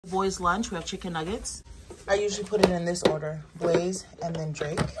Boys' lunch, we have chicken nuggets. I usually put it in this order: Blaze and then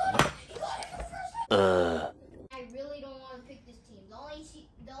Drake. I really don't want to pick this team. The only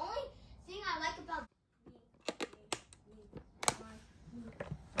thing I like about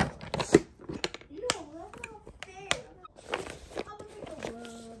no, that's not fair. I'm gonna pick a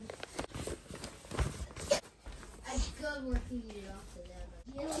rub. I just want to eat it off the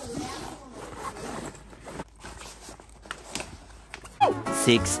level.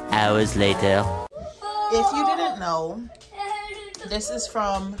 6 hours later. If you didn't know, this is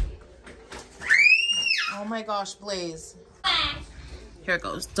from, oh my gosh, Blaze. Here it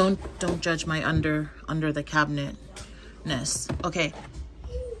goes. Don't judge my under the cabinetness. Okay,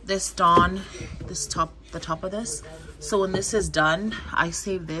 this Dawn, the top of this. So when this is done, I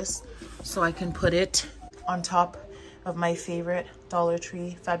save this so I can put it on top of my favorite Dollar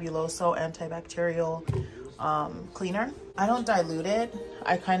Tree Fabuloso antibacterial cleaner. I don't dilute it.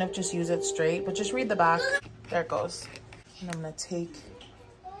 I kind of just use it straight, but just read the back. There it goes. And I'm gonna take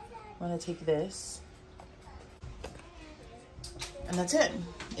this. And that's it.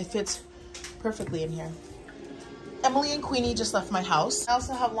 It fits perfectly in here. Emily and Queenie just left my house. I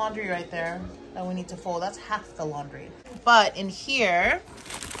also have laundry right there that we need to fold. That's half the laundry. But in here,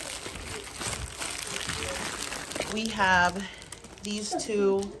 we have these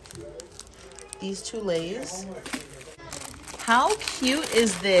two Lays. How cute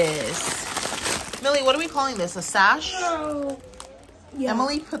is this? Millie, what are we calling this? A sash? Oh, yeah.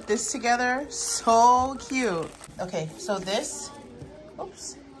 Emily put this together. So cute. Okay, so this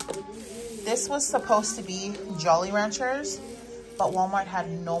was supposed to be Jolly Ranchers, but Walmart had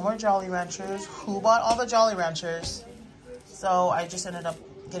no more Jolly Ranchers. Who bought all the Jolly Ranchers? So I just ended up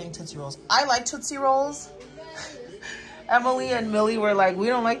getting Tootsie Rolls. I like Tootsie Rolls. Emily and Millie were like, we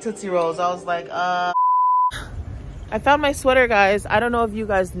don't like Tootsie Rolls. I was like, I found my sweater, guys. I don't know if you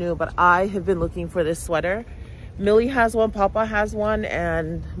guys knew, but I have been looking for this sweater. Millie has one, Poppa has one,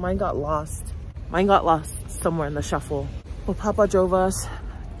 and mine got lost. Mine got lost somewhere in the shuffle. Well, Poppa drove us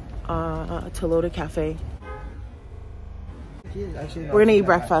to Loda Cafe. We're gonna eat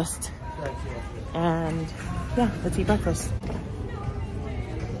breakfast. And yeah, let's eat breakfast.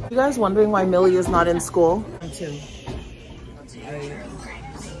 You guys wondering why Millie is not in school? Me too.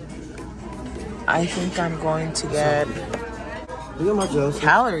 I think I'm going to get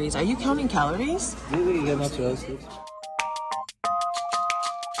calories. Are you counting calories? Maybe you get mozzarella sticks.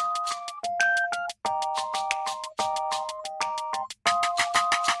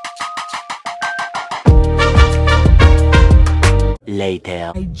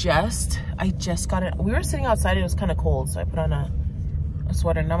 Later. I just got it. We were sitting outside. It was kind of cold, so I put on a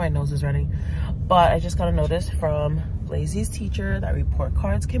sweater. Now my nose is running. But I just got a notice from Blazey's teacher that report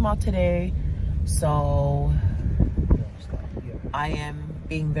cards came out today. So I am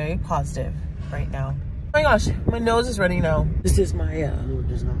being very positive right now. Oh my gosh, my nose is running now. This is my Lord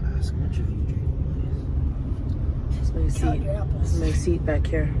does not ask much of you, this is my seat. This is my seat back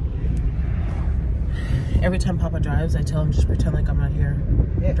here. Every time Papa drives, I tell him just pretend like I'm not here.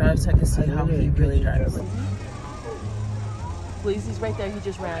 He drives so I can see how he really drives. Blazey's right there, he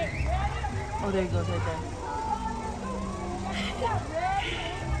just ran. Oh, there he goes right there.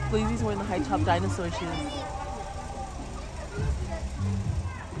 Blazey's wearing the high top dinosaur shoes.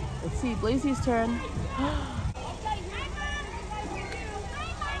 Let's see, Blazey's turn.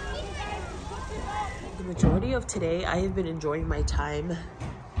 The majority of today, I have been enjoying my time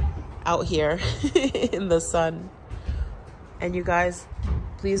out here in the sun. And you guys,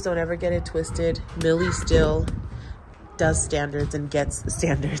 please don't ever get it twisted. Millie still does standards and gets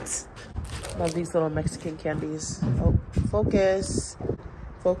standards. Love these little Mexican candies. Oh, focus.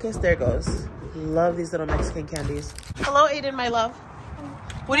 Focus, there goes. Love these little Mexican candies. Hello, Aiden, my love.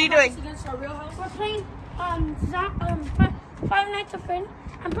 What are you doing? We're playing Five Nights at Freddy's.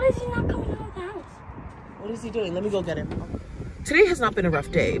 And Blazey's not coming out of the house. What is he doing? Let me go get him. Today has not been a rough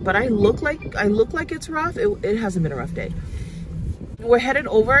day, but I look like it's rough. It hasn't been a rough day. We're headed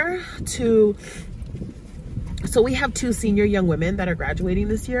over to, so we have 2 senior young women that are graduating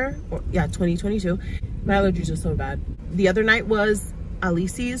this year. Yeah, 2022. My allergies are so bad. The other night was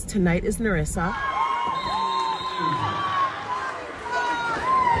Alici's, tonight is Narissa.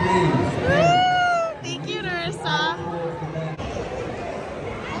 Thank you, Narissa.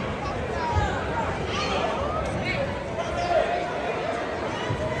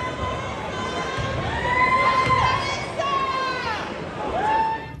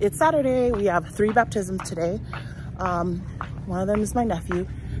 It's Saturday. We have 3 baptisms today. One of them is my nephew.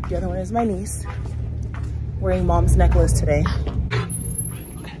 The other one is my niece. Wearing mom's necklace today.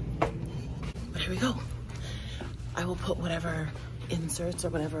 Okay. But here we go. I will put whatever inserts or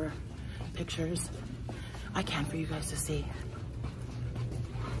whatever pictures I can for you guys to see.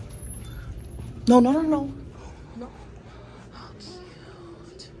 No. How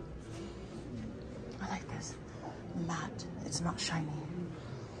cute. I like this. Matte. It's not shiny.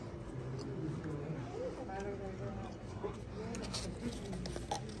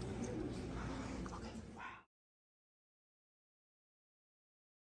 Okay, wow.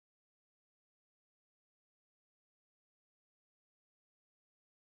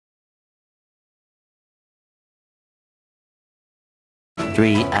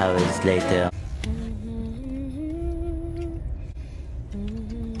 Three hours later.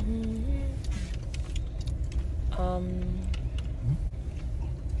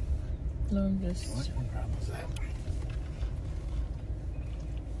 Learn this. What problem was that?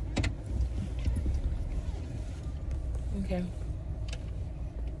 Okay.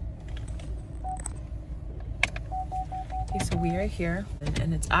 Okay, so we are here,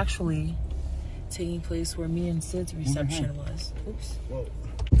 and it's actually taking place where me and Sid's reception was. Oops. Whoa.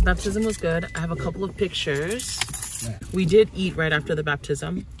 Baptism was good. I have a couple of pictures. Yeah. We did eat right after the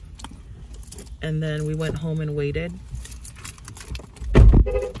baptism, and then we went home and waited.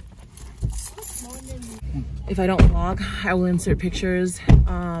 If I don't vlog, I will insert pictures.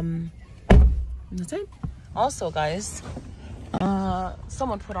 That's it. Also, guys,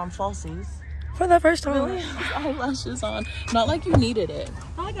 someone put on falsies For the first time. really eyelashes on. Not like you needed it.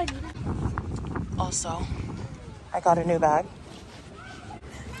 I got you. Also, I got a new bag.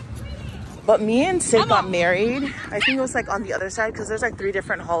 But me and Sid got married. I think it was like on the other side because there's like 3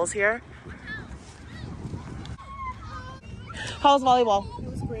 different halls here. How was volleyball? It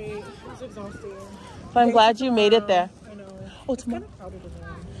was great. It was exhausting. But I'm glad you made it there. I know. Oh, It's tomorrow. kind of crowded in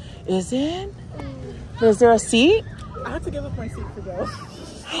there. Is it? Is there a seat? I had to give up my seat for Joe.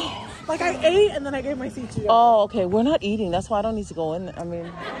 Like I ate and then I gave my seat to Joe. Oh, okay. We're not eating. That's why I don't need to go in. I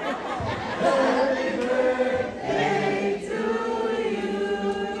mean.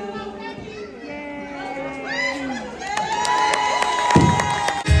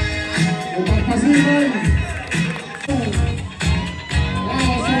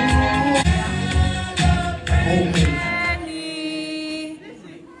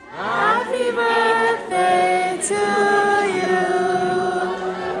 Happy birthday to you.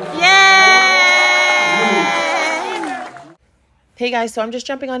 Hey guys, so I'm just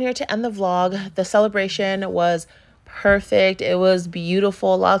jumping on here to end the vlog. The celebration was perfect. It was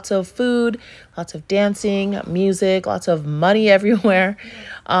beautiful. Lots of food, lots of dancing, music, lots of money everywhere.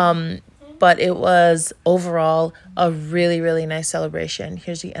 But it was overall a really, really nice celebration.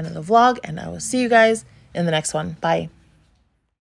 Here's the end of the vlog, and I will see you guys in the next one. Bye.